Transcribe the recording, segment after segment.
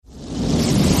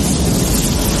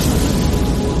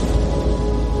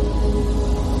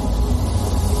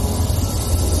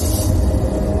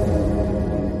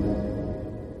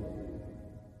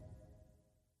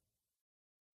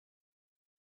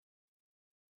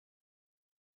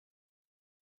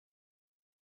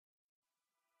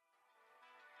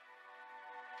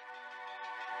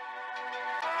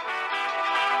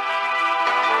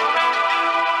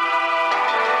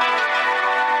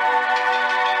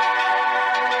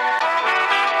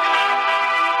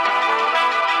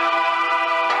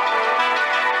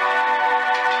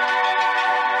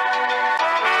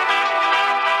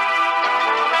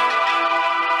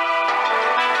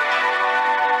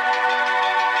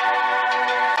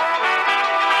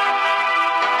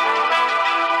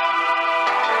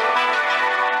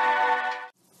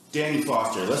Danny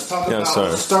Foster. Let's talk about. Yes, sir.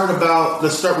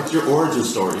 Let's start with your origin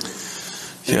story.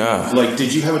 Yeah. Like,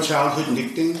 did you have a childhood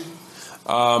nickname?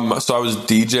 So I was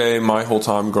DJ my whole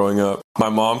time growing up. My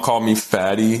mom called me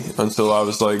Fatty until I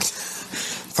was like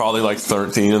probably like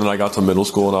 13, and then I got to middle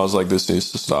school and I was like, this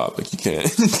needs to stop. Like, you can't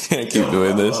keep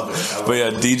doing this. But yeah,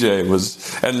 DJ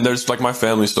was, and there's like my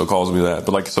family still calls me that.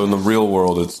 But like, so in the real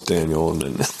world it's Daniel, and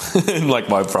then in like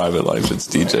my private life it's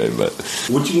DJ. But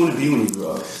what'd you want to be when you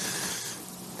grew up?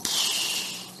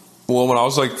 Well, when I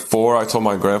was like 4, I told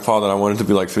my grandpa that I wanted to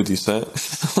be like 50 Cent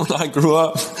when I grew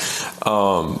up.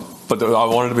 But I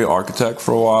wanted to be an architect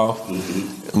for a while.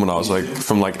 When I was like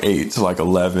from like 8 to like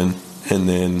 11. And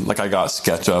then like I got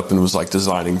SketchUp and was like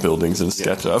designing buildings in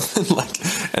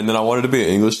SketchUp. And then I wanted to be an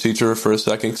English teacher for a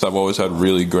second because I've always had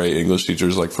really great English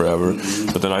teachers like forever.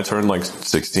 But then I turned like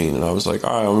 16 and I was like,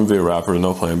 all right, I'm going to be a rapper.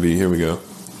 No plan B. Here we go.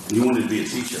 You wanted to be a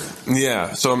teacher.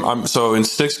 Yeah. So so in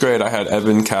 6th grade, I had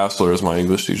Evan Kassler as my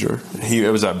English teacher.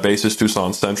 It was at Basis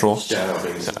Tucson Central. Shout out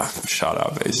Basis. Yeah, shout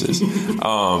out Basis.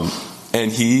 And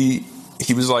he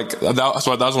was like, so that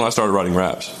was when I started writing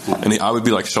raps. And I would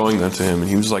be like showing them to him, and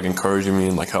he was like encouraging me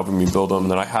and like helping me build them.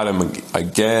 And then I had him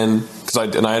again, because I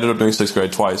ended up doing 6th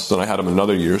grade twice. So then I had him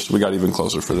another year, so we got even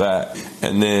closer for that.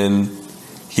 And then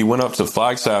he went up to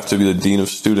Flagstaff to be the dean of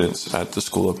students at the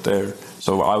school up there.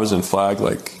 So I was in Flag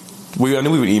like, I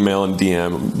knew we would email and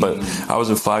DM, but I was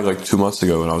in Flag like 2 months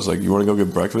ago, and I was like, you want to go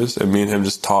get breakfast? And me and him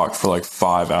just talked for like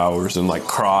 5 hours and like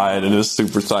cried, and it was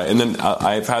super tight. And then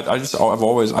I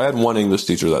had one English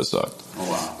teacher that sucked.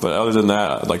 Oh, wow. But other than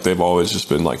that, like they've always just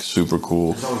been like super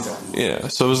cool. Yeah.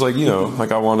 So it was like,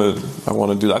 like I want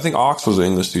to do that. I think Ox was an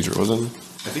English teacher, wasn't he?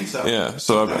 I think so. Yeah,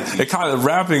 so it kind of,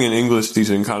 rapping and English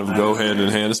teaching kind of go hand in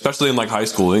hand, especially in like high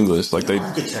school English. Like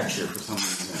architecture for some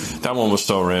reason. That one was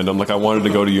so random. Like I wanted to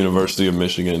go to University of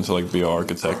Michigan to like be an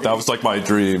architect. That was like my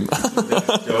dream.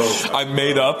 I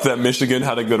made up that Michigan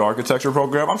had a good architecture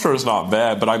program. I'm sure it's not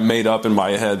bad, but I made up in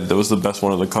my head that it was the best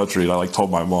one in the country. And I like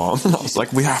told my mom. I was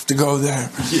like, we have to go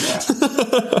there. Yeah.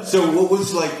 So what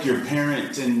was like your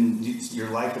parents and your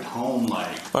life at home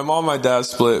like? My mom and my dad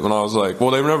split when I was like,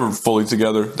 well, they were never fully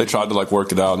together. They tried to like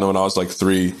work it out. And then when I was like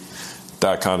 3,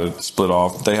 that kind of split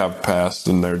off. They have past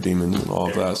and their demons and all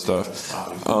of that stuff.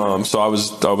 So I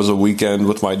was a weekend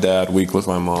with my dad, week with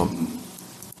my mom.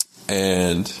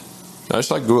 And I just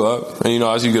like grew up. And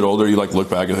as you get older, you like look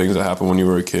back at things that happened when you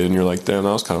were a kid and you're like, damn,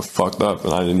 that was kind of fucked up.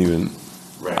 And I didn't even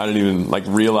like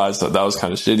realize that was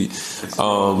kind of shitty.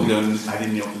 I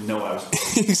didn't know I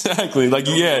was exactly. Like,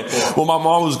 yeah. Well, my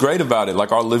mom was great about it.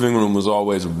 Like, our living room was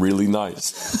always really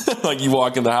nice. Like, you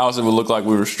walk in the house, it would look like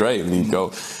we were straight, and you'd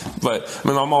go. But I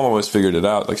mean, my mom always figured it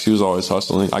out. Like, she was always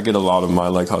hustling. I get a lot of my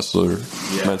like hustler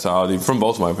mentality from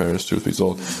both my parents, truth be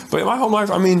told. But in my home life,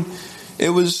 I mean,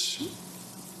 it was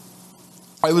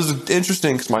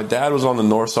interesting because my dad was on the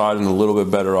north side and a little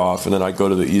bit better off, and then I'd go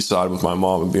to the east side with my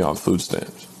mom and be on food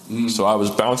stamps. So I was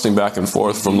bouncing back and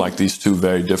forth from like these two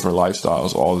very different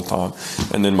lifestyles all the time.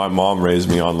 And then my mom raised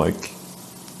me on like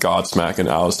Godsmack and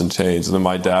Alice in Chains, and then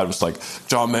my dad was like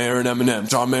John Mayer and Eminem,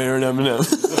 John Mayer and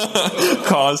Eminem,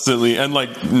 constantly, and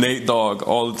like Nate Dogg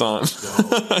all the time.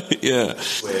 Yeah,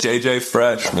 JJ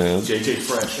Fresh, man. JJ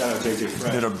Fresh, shout out JJ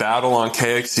Fresh. Did a battle on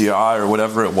KXCI or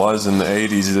whatever it was in the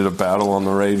 80s. He did a battle on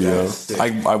the radio.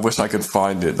 I wish I could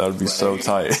find it. That would be so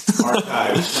tight.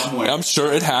 Archived somewhere. I'm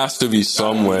sure it has to be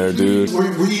somewhere, dude.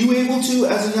 Were you able to,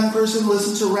 as a young person,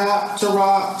 listen to rap, to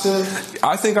rock, to?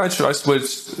 I think I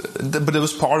switched, but it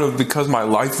was part of because my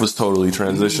life was totally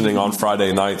transitioning on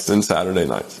Friday nights and Saturday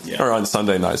nights, or on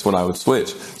Sunday nights when I would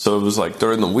switch. So it was like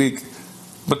during the week.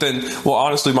 But then, well,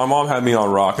 honestly, my mom had me on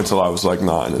rock until I was like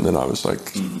 9, and then I was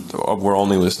like, we're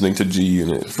only listening to G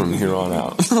Unit from here on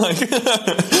out.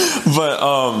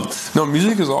 No,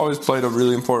 music has always played a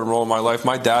really important role in my life.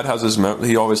 My dad has this,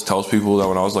 he always tells people that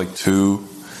when I was like 2,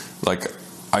 like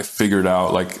I figured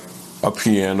out like a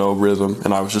piano rhythm,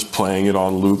 and I was just playing it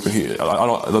on loop. And I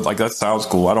don't like that sounds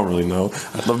cool. I don't really know,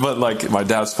 but like my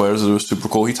dad's flares, it was super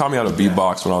cool. He taught me how to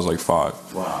beatbox when I was like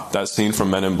 5. Wow. That scene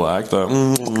from Men in Black,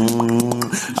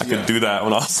 I could do that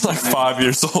when I was like 5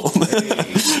 years old.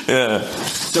 Yeah.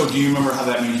 So, do you remember how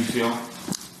that made you feel?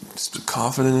 Just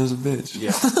confident as a bitch.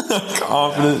 Yeah.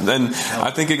 Confident, and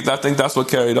I think that's what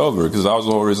carried over, because that was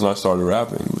the whole reason I started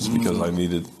rapping, was because I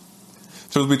needed.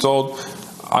 Truth be told,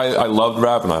 I loved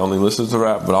rap and I only listened to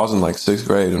rap, but I was in like 6th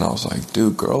grade and I was like,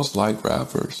 dude, girls like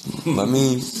rappers. And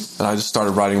I just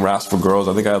started writing raps for girls.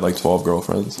 I think I had like 12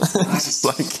 girlfriends.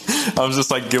 I was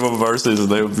just like give them verses and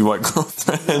they would be my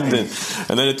girlfriend.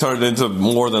 And then it turned into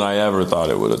more than I ever thought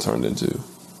it would have turned into.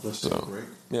 Let's take a break.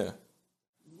 Yeah.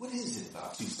 What is it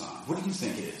about Tucson? What do you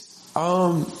think it is?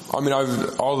 I mean,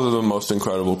 all of the most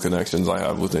incredible connections I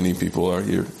have with any people are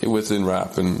here within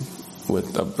rap and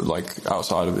with like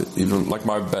outside of it. Even like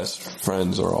my best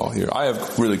friends are all here. I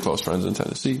have really close friends in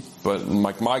Tennessee, but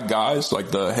like my guys,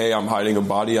 like the hey, I'm hiding a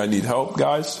body, I need help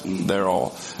guys, they're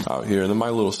all out here, and then my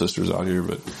little sister's out here,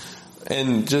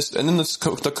 and then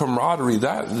the camaraderie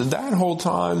that whole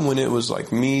time when it was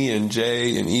like me and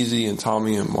Jay and Easy and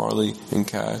Tommy and Marley and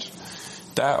Cash.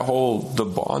 The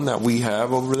bond that we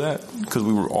have over that, because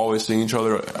we were always seeing each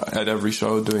other at every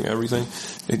show, doing everything.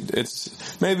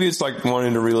 It's like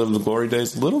wanting to relive the glory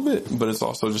days a little bit, but it's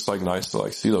also just like nice to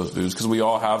like see those dudes, because we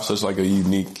all have such like a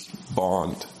unique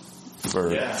bond.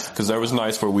 Because there was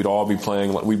nights where we'd all be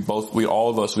playing, like all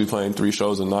of us would be playing 3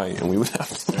 shows a night, and we would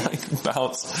have to like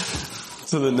bounce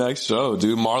to the next show,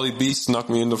 dude. Marley B snuck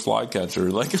me into Flycatcher.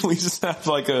 Like, we just have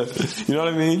like you know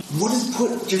what I mean? What does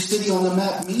put your city on the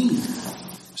map mean?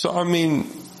 So, I mean,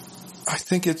 I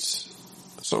think I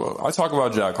talk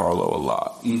about Jack Harlow a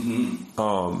lot.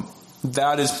 Mm-hmm.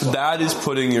 That is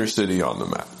putting your city on the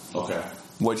map. Okay.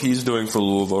 What he's doing for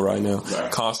Louisville right now,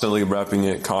 constantly repping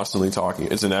it, constantly talking.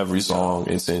 It's in every song.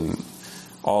 It's in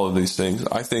all of these things.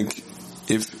 I think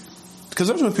because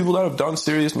there's been people that have done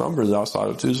serious numbers outside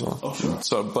of Tucson. Oh, sure.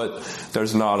 So, but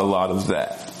there's not a lot of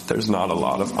that. There's not a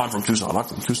lot of, I'm from Tucson.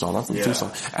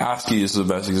 Tucson. ASCII is the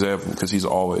best example because he's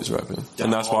always repping.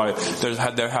 And that's why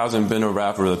there hasn't been a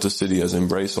rapper that the city has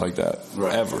embraced like that.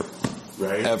 Right. Ever.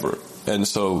 Right. Ever. And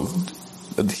so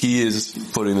he is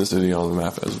putting the city on the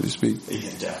map as we speak. Yeah,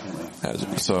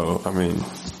 definitely. So, I mean,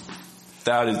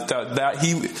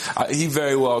 he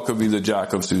very well could be the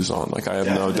Jack of Tucson. Like, I have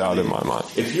no doubt in my mind.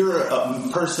 If you're a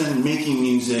person making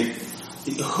music,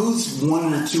 who's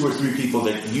 1 or 2 or 3 people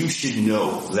that you should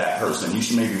know that person? You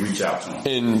should maybe reach out to them.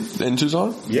 In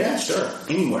Tucson? Yeah, sure.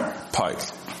 Anywhere. Pike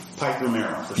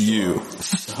Romero, for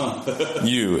sure.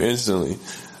 You, instantly.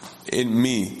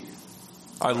 Me.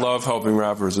 I love helping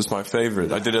rappers. It's my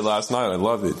favorite. I did it last night. I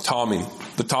love it. Tommy.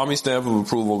 The Tommy stamp of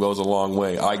approval goes a long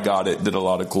way. I got it. Did a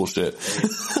lot of cool shit.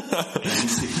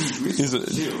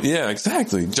 Yeah,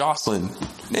 exactly. Jocelyn.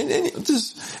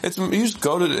 It's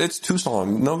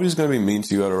Tucson. Nobody's going to be mean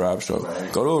to you at a rap show.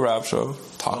 Right. Go to a rap show.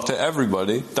 Talk to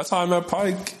everybody. That's how I met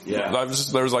Pike. Yeah.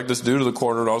 There was like this dude in the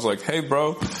corner and I was like, hey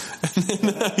bro.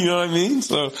 You know what I mean?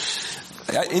 So,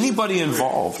 anybody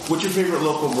involved. What's your favorite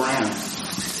local brand?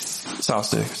 South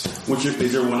Sticks.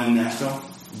 Is there one in Nashville?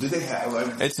 Do they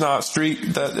have? It's not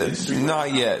street.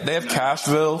 Not yet. They have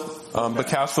Cashville, but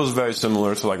Cashville is very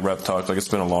similar to like Rep Tuck. Like, it's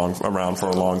been around for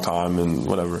a long time and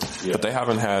whatever. Yeah. But they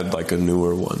haven't had like a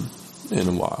newer one in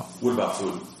a while. What about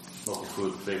food? Local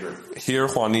food favorite? Here,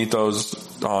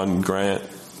 Juanito's on Grant.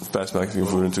 Best Mexican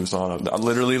food in Tucson.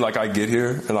 Literally, like, I get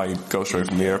here and I go straight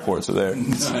from the airport to there.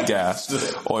 It's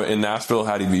gas. Or in Nashville,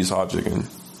 Hattie B's hot chicken.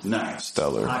 Nice.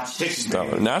 Stellar. Hot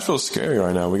chicken. Nashville's scary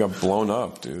right now. We got blown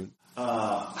up, dude.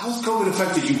 How's COVID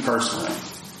affected you personally?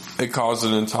 It caused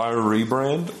an entire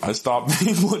rebrand. I stopped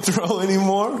being Woodrow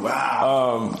anymore.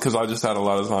 Wow. Because I just had a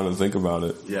lot of time to think about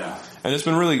it. Yeah. And it's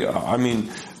been really, I mean,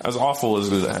 as awful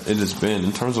as it has been,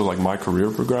 in terms of like my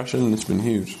career progression, it's been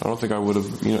huge. I don't think I would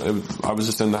have, I was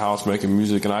just in the house making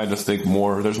music and I had to think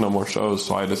more. There's no more shows,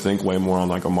 so I had to think way more on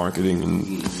like a marketing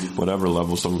and whatever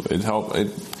level. So it helped.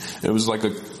 It was like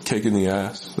a kick in the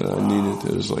ass that I needed.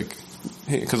 It was like,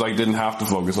 because I didn't have to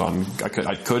focus on,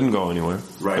 I couldn't go anywhere.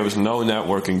 Right. There was no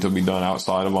networking to be done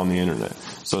outside of on the internet.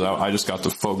 So that I just got to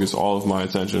focus all of my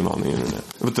attention on the internet.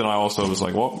 But then I also was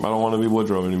like, well, I don't want to be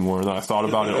Woodrow anymore. And I thought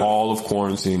about it all of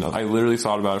quarantine. I literally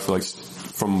thought about it for like,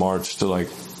 from March to like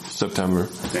September.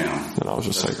 Damn. And I was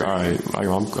just like, all right,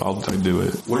 I'll do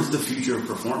it. What is the future of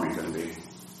performing going to be?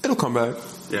 It'll come back.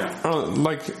 Yeah.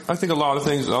 I think a lot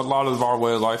of our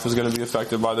way of life is going to be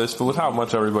affected by this, but with how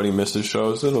much everybody misses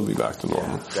shows, it'll be back to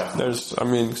normal. Yeah, there's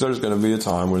going to be a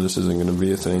time where this isn't going to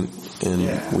be a thing, and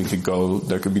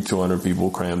there could be 200 people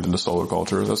crammed into Solar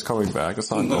Culture. That's coming back.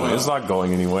 It's not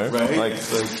going anywhere. Right.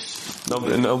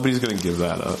 Nobody's going to give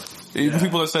that up. Even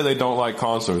people that say they don't like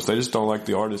concerts, they just don't like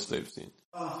the artists they've seen.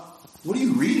 What are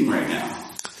you reading right now?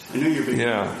 I know you're big.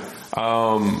 Yeah.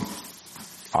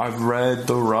 I've read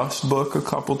the Rust book a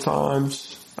couple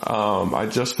times. I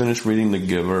just finished reading The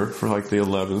Giver for like the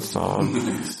 11th time.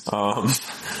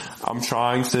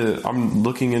 I'm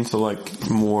looking into like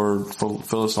more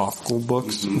philosophical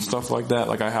books and stuff like that.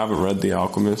 Like, I haven't read The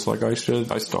Alchemist like I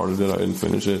should. I started it, I didn't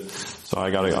finish it. So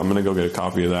I'm gonna go get a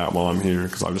copy of that while I'm here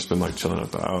because I've just been like chilling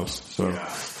at the house. So. Yeah.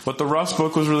 But the Rust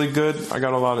book was really good. I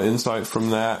got a lot of insight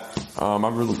from that. I've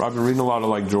been reading a lot of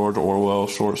like George Orwell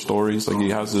short stories. Like,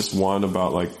 he has this one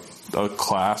about like a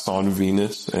class on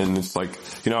Venus, and it's like,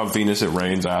 you know how Venus, it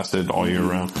rains acid all year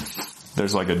round.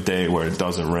 there's like a day where it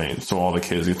doesn't rain, so all the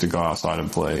kids get to go outside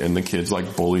and play, and the kids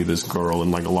like bully this girl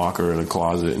and like lock her in a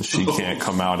closet, and she can't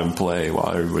come out and play while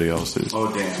everybody else is.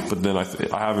 Oh damn! But then I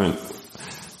haven't.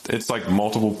 It's like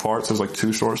multiple parts. There's like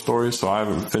 2 short stories, so I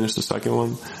haven't finished the second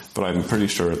one. But I'm pretty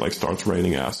sure it like starts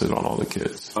raining acid on all the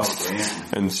kids. Oh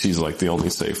damn! And she's like the only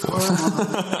safe one.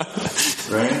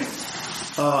 Right?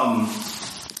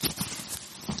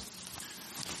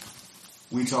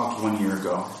 We talked 1 year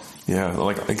ago. Yeah,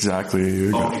 like exactly a year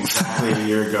ago. Oh, exactly a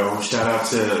year ago. Shout out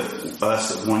to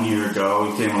us 1 year ago.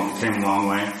 We came a long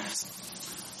way.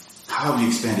 How have you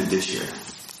expanded this year?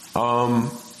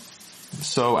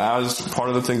 So as part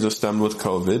of the things that stemmed with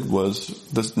COVID was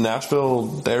this Nashville,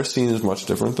 their scene is much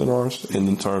different than ours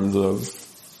in terms of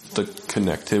the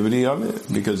connectivity of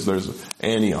it, because there's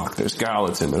Antioch, there's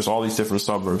Gallatin, there's all these different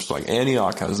suburbs. Like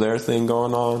Antioch has their thing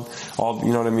going on, all,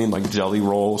 you know what I mean? Like Jelly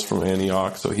Rolls from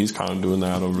Antioch, so he's kind of doing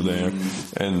that over there.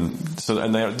 And so,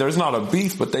 and there's not a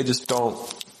beef, but they just don't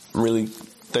really,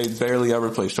 they barely ever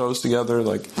play shows together.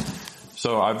 Like,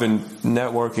 so I've been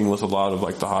networking with a lot of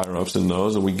like the higher ups in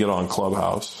those, and we get on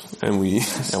Clubhouse and we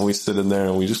sit in there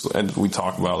and we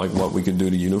talk about like what we could do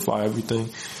to unify everything.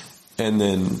 And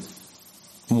then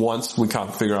once we kind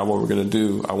of figure out what we're going to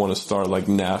do, I want to start like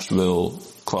Nashville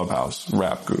Clubhouse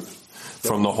rap groups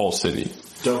from the whole city.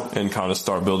 Dope. And kind of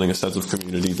start building a sense of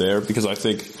community there, because I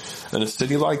think in a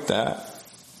city like that,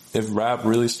 if rap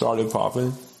really started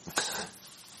popping,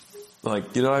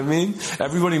 like, you know what I mean?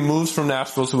 Everybody moves from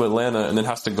Nashville to Atlanta and then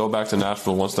has to go back to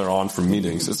Nashville once they're on for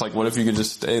meetings. It's like, what if you could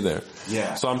just stay there?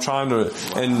 Yeah. So I'm trying to,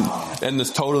 and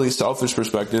this totally selfish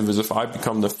perspective is if I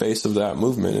become the face of that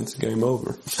movement, it's game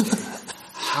over.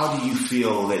 How do you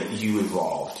feel that you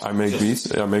evolved? I make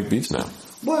beats now.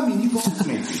 Well, I mean, you've always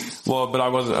made beats. Well, but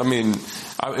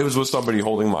it was with somebody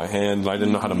holding my hand, and I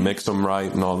didn't know how to mix them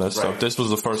right and all that stuff. This was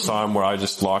the first time where I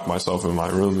just locked myself in my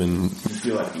room and... You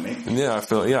feel like you make it? Yeah, I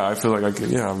feel like I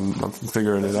could, I'm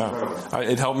figuring it out.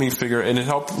 It helped me and it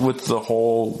helped with the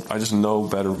whole, I just know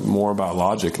more about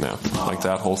Logic now. Like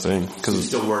that whole thing. Cause you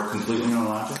still work completely on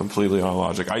Logic? Completely on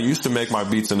Logic. I used to make my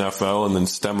beats in FL and then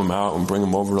stem them out and bring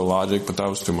them over to Logic, but that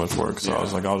was too much work. So I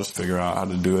was like, I'll just figure out how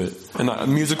to do it.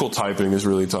 And musical typing is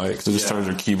really tight, because it just turns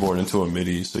your keyboard into a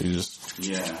MIDI, so you just...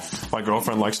 Yeah. My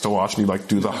girlfriend likes to watch me like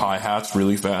do the hi-hats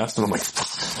really fast, and I'm like...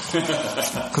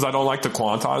 Because I don't like to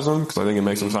quantize them, because I think it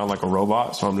makes them sound like a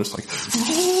robot, so I'm just like...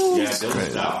 Yeah,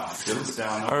 Dylan's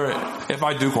down. Alright, if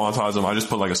I do quantize them, I just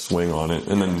put like a swing on it,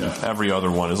 and then every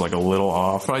other one is like a little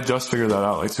off. But I just figured that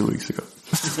out like 2 weeks ago.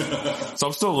 So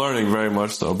I'm still learning very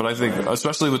much so, but I think,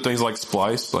 especially with things like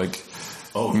Splice, like...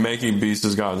 making beats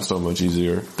has gotten so much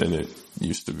easier than it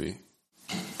used to be.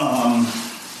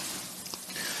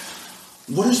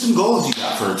 What are some goals you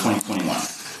got for 2021?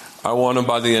 I want to,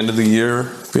 by the end of the year,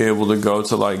 be able to go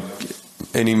to like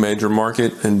any major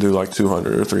market and do like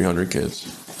 200 or 300 kids.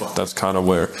 That's kind of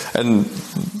where, and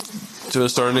to a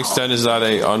certain extent, is that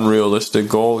a unrealistic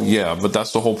goal? Yeah, but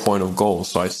that's the whole point of goals.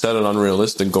 So I set an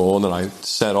unrealistic goal, and then I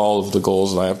set all of the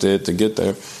goals that I have to hit to get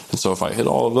there. And so if I hit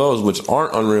all of those, which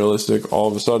aren't unrealistic, all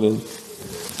of a sudden,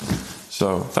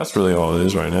 so that's really all it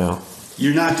is right now.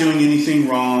 You're not doing anything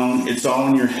wrong. It's all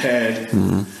in your head.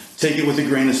 Mm-hmm. Take it with a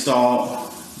grain of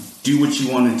salt. Do what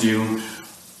you want to do.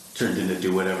 Turn into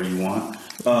do whatever you want.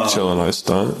 Chill a nice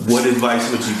stunt. What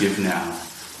advice would you give now?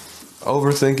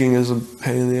 Overthinking is a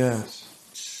pain in the ass.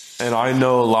 And I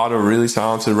know a lot of really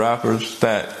talented rappers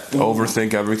that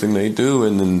overthink everything they do,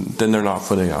 and then they're not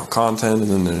putting out content, and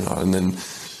then they're not, and then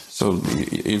so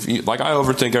if you, like, I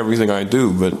overthink everything I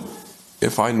do, but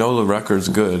if I know the record's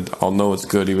good, I'll know it's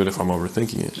good even if I'm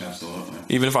overthinking it. Absolutely.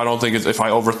 Even if I don't think if I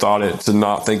overthought it to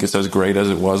not think it's as great as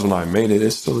it was when I made it,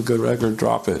 it's still a good record.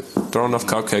 Drop it. Throw enough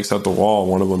cupcakes at the wall,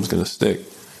 one of them's gonna stick.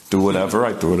 Do whatever,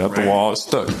 I threw it at the wall, it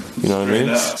stuck. You know what I mean?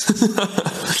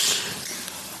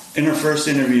 In our first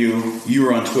interview, you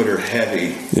were on Twitter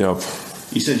heavy. Yep.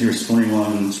 You said you were sprinkling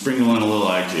a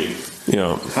little IG.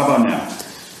 Yeah. How about now?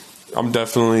 I'm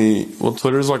definitely... Well,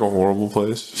 Twitter's like a horrible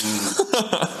place.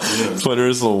 Yeah. Twitter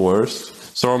is the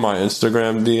worst. So are my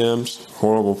Instagram DMs.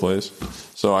 Horrible place.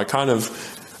 So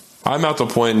I'm at the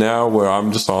point now where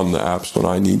I'm just on the apps when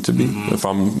I need to be. Mm-hmm. If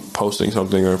I'm posting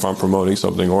something or if I'm promoting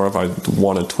something or if I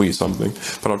want to tweet something.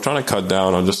 But I'm trying to cut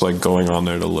down on just like going on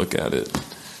there to look at it.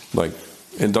 Like...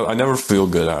 I never feel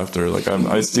good after. Like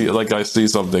I see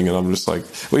something and I'm just like,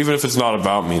 well, even if it's not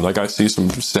about me, like I see some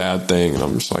sad thing and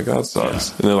I'm just like, that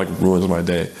sucks, and it like ruins my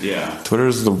day. Yeah, Twitter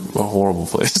is a horrible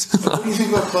place. What do you think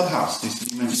about Clubhouse?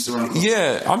 You mentioned Clubhouse.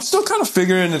 Yeah, I'm still kind of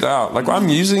figuring it out. Like I'm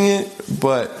using it,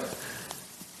 but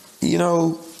you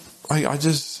know,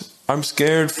 I'm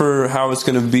scared for how it's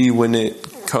going to be when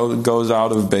it goes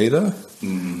out of beta,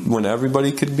 when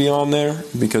everybody could be on there,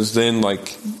 because then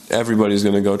like everybody's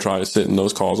going to go try to sit in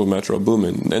those calls with Metro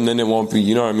Boomin, and then it won't be,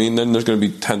 you know what I mean? Then there's going to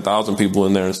be 10,000 people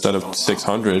in there instead of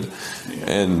 600,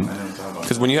 and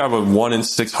because when you have a 1 in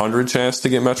 600 chance to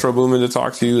get Metro Boomin to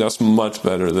talk to you, that's much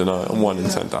better than a 1 in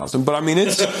 10,000. But I mean,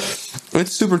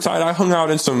 it's super tight. I hung out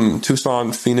in some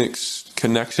Tucson, Phoenix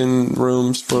connection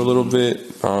rooms for a little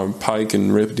bit. Pike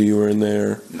and Rip D were in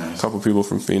there. Nice. A couple people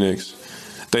from Phoenix.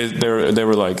 They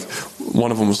were like,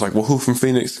 one of them was like, well, who from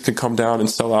Phoenix could come down and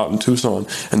sell out in Tucson?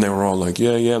 And they were all like,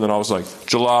 yeah. And then I was like,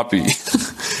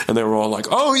 Jalopy. And they were all like,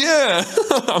 oh yeah.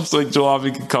 I was like,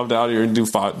 Jalopy could come down here and do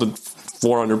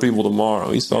 400 people tomorrow.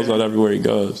 He sells out everywhere he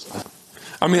goes.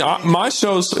 I mean, my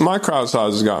crowd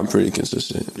size has gotten pretty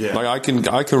consistent. Yeah. Like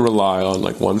I can rely on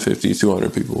like 150,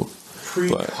 200 people.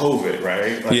 Pre-COVID,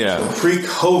 right? Like, yeah. So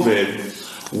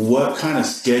pre-COVID, what kind of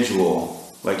schedule?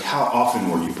 Like, how often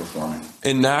were you performing?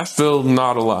 In Nashville,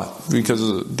 not a lot,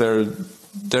 because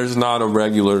there's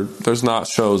not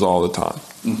shows all the time.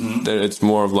 Mm-hmm. It's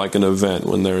more of like an event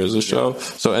when there is a show.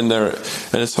 So and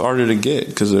it's harder to get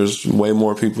because there's way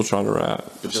more people trying to rap.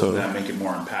 But doesn't that make it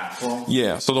more impactful?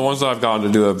 Yeah. So the ones that I've gotten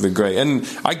to do have been great, and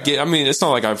I mean, it's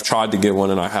not like I've tried to get one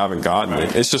and I haven't gotten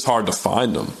it. It's just hard to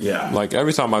find them. Yeah. Like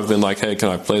every time I've been like, hey, can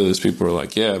I play this? People are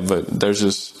like, yeah, but there's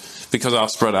just because how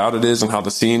spread out it is and how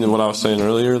the scene and what I was saying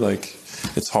earlier, like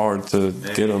it's hard to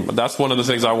get them. But that's one of the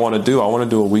things I want to do. I want to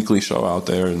do a weekly show out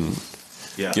there and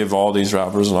give all these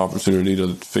rappers an opportunity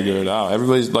to figure it out.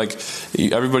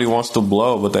 Everybody wants to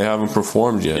blow, but they haven't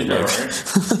performed yet.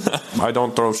 I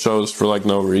don't throw shows for like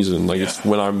no reason. Like it's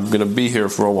when I'm gonna be here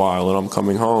for a while and I'm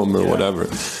coming home or whatever.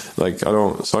 Like I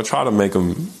don't. So I try to make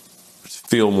them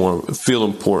feel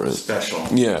important, special.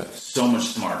 Yeah. So much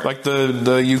smarter. Like the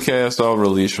UKSL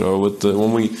release show with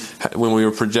when we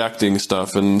were projecting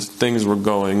stuff and things were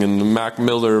going and the Mac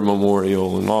Miller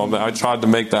Memorial and all that. I tried to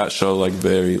make that show like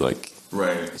very like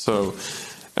right. So,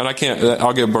 and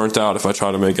I'll get burnt out if I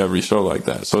try to make every show like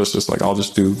that. So it's just like I'll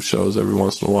just do shows every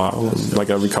once in a while, and like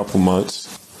every couple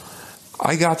months.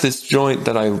 I got this joint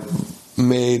that I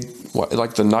made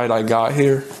like the night I got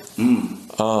here,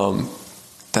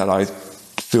 that I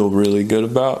feel really good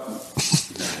about.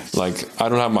 Like I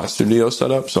don't have my studio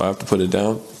set up, so I have to put it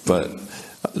down, but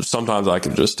sometimes I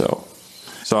can just tell.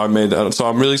 So I made that. So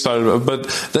I'm really excited about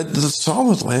it. But the song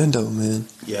with Lando, man.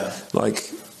 Yeah. Like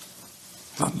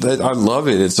I love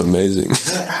it. It's amazing.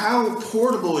 How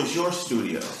portable is your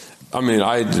studio? I mean,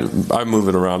 I move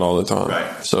it around all the time.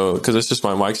 Right. So, because it's just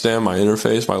my mic stand, my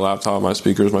interface, my laptop, my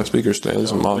speaker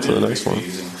stands. I'm on to the next one.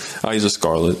 I use a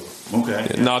Scarlett.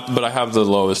 Okay. But I have the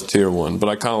lowest tier one, but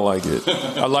I kind of like it.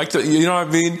 I like to, you know what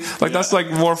I mean? Like that's like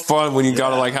more fun when you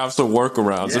gotta like have some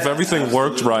workarounds. If everything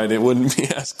worked right, it wouldn't be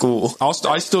as cool.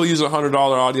 I still use $100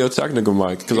 Audio Technica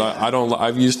mic because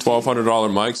I've used $1,200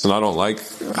 mics and I don't like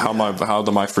how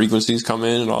my frequencies come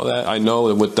in and all that. I know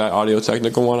that with that Audio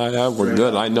Technica one I have, we're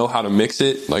good. I know how to mix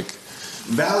it. Like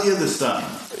Valley of the Sun.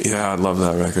 Yeah, I love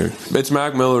that record. It's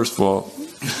Mac Miller's fault.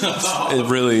 It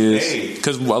really is,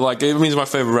 because like it means my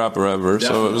favorite rapper ever. Definitely.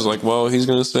 So it was like, well, he's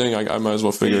gonna sing. I might as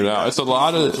well figure it out. It's a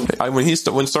lot of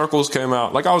when Circles came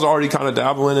out. Like I was already kind of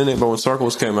dabbling in it, but when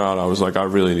Circles came out, I was like, I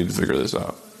really need to figure this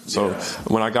out. So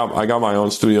when I got my own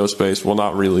studio space, well,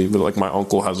 not really, but like my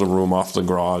uncle has a room off the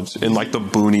garage in like the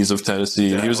boonies of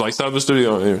Tennessee. And he was like, set up a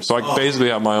studio in here. So I basically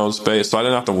have my own space, so I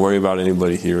didn't have to worry about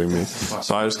anybody hearing me.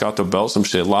 So I just got to belt some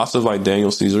shit. Lots of like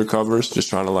Daniel Caesar covers, just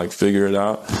trying to like figure it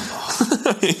out.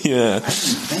 Yeah.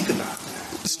 Think about that.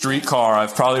 Streetcar,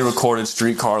 I've probably recorded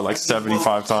Streetcar like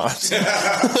 75 times.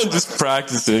 Just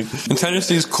practicing. And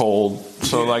Tennessee's cold,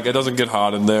 so like it doesn't get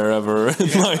hot in there ever.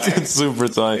 It's super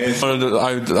tight.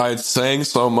 I sang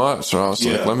so much, so I was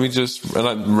like, let me just and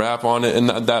I rap on it. And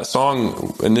that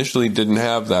song initially didn't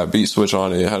have that beat switch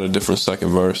on it. It had a different second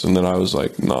verse, and then I was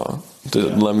like, nah,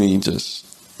 let me just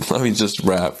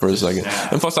rap for a second.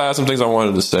 And plus I had some things I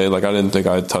wanted to say, like I didn't think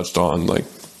I had touched on like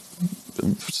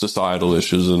societal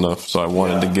issues enough, so I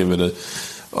wanted to give it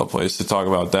a place to talk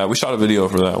about that. We shot a video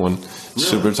for that one. Really?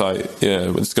 Super tight.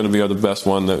 Yeah, it's going to be the best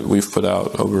one that we've put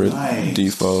out over at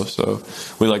Defo. So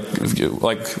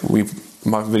we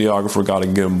my videographer got a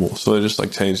gimbal, so they just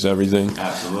like changed everything.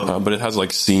 Absolutely. But it has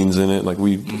like scenes in it. Like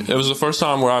it was the first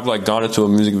time where I've like gone into a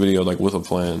music video like with a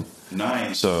plan.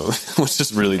 Nice. So, which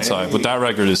is really tight. But that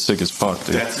record is sick as fuck,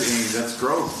 dude. That's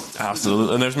growth.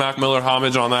 Absolutely. And there's Mac Miller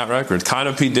homage on that record. Kind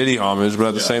of P. Diddy homage, but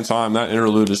at the same time, that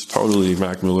interlude is totally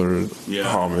Mac Miller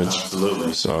homage.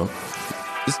 Absolutely. So,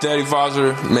 it's Daddy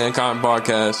Foster, Mankind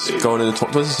Podcast. Going into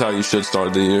this is how you should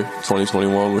start the year.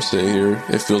 2021, we're sitting here.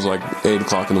 It feels like 8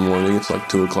 o'clock in the morning. It's like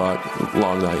 2 o'clock.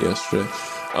 Long night yesterday.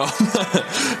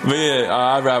 But yeah,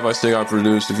 I rap, I sing, I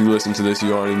produce. If you listen to this,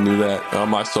 you already knew that. On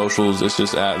my socials, it's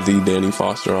just at the Danny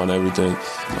Foster on everything.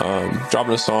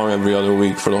 Dropping a song every other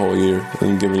week for the whole year,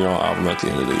 and giving y'all an album at the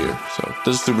end of the year. So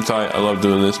this is super tight. I love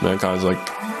doing this, man. Kai's like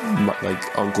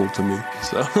uncle to me.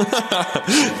 So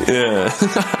yeah.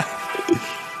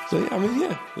 So yeah, I mean,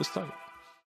 yeah, it's tight.